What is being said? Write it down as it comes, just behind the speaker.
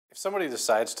If somebody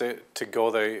decides to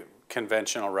go the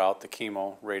conventional route, the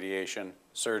chemo, radiation,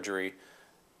 surgery,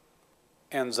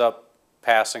 ends up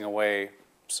passing away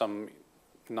some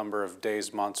number of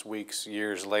days, months, weeks,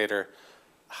 years later,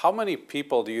 how many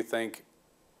people do you think,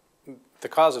 the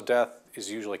cause of death is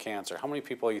usually cancer, how many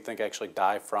people do you think actually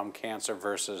die from cancer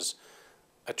versus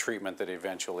a treatment that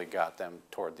eventually got them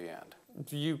toward the end?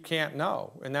 You can't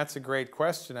know, and that's a great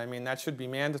question. I mean, that should be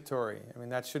mandatory. I mean,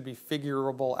 that should be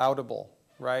figurable, outable,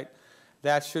 right?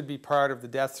 That should be part of the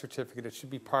death certificate. It should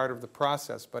be part of the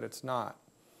process, but it's not.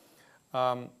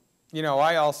 You know,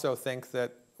 I also think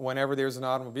that whenever there's an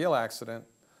automobile accident,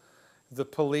 the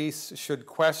police should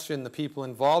question the people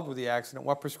involved with the accident.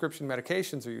 What prescription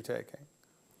medications are you taking?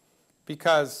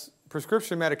 Because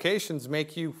prescription medications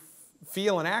make you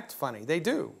feel and act funny. They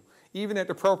do, even at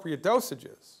appropriate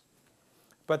dosages.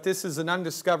 But this is an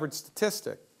undiscovered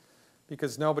statistic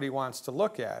because nobody wants to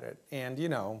look at it. And, you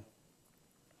know,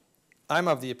 I'm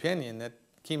of the opinion that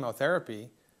chemotherapy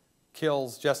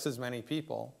kills just as many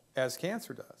people as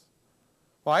cancer does.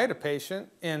 Well, I had a patient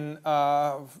in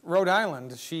Rhode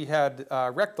Island. She had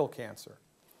rectal cancer,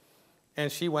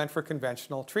 and she went for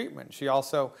conventional treatment. She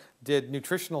also did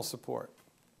nutritional support,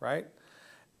 right?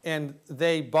 And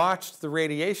they botched the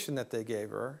radiation that they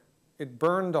gave her. It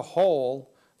burned a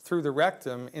hole through the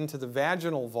rectum into the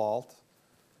vaginal vault,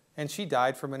 and she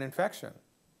died from an infection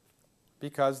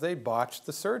because they botched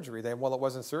the surgery. Well, it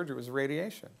wasn't surgery, it was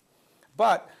radiation.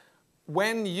 But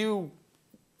when you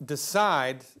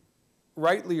decide,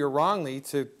 rightly or wrongly,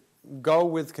 to go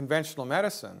with conventional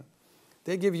medicine,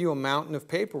 they give you a mountain of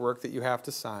paperwork that you have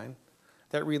to sign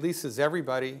that releases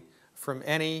everybody from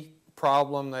any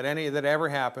problem that ever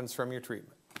happens from your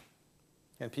treatment.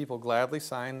 And people gladly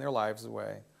sign their lives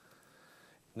away.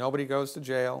 Nobody goes to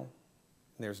jail.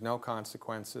 There's no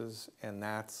consequences, and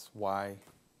that's why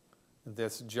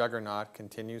this juggernaut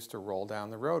continues to roll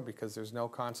down the road, because there's no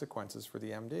consequences for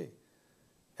the MD,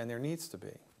 and there needs to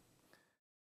be.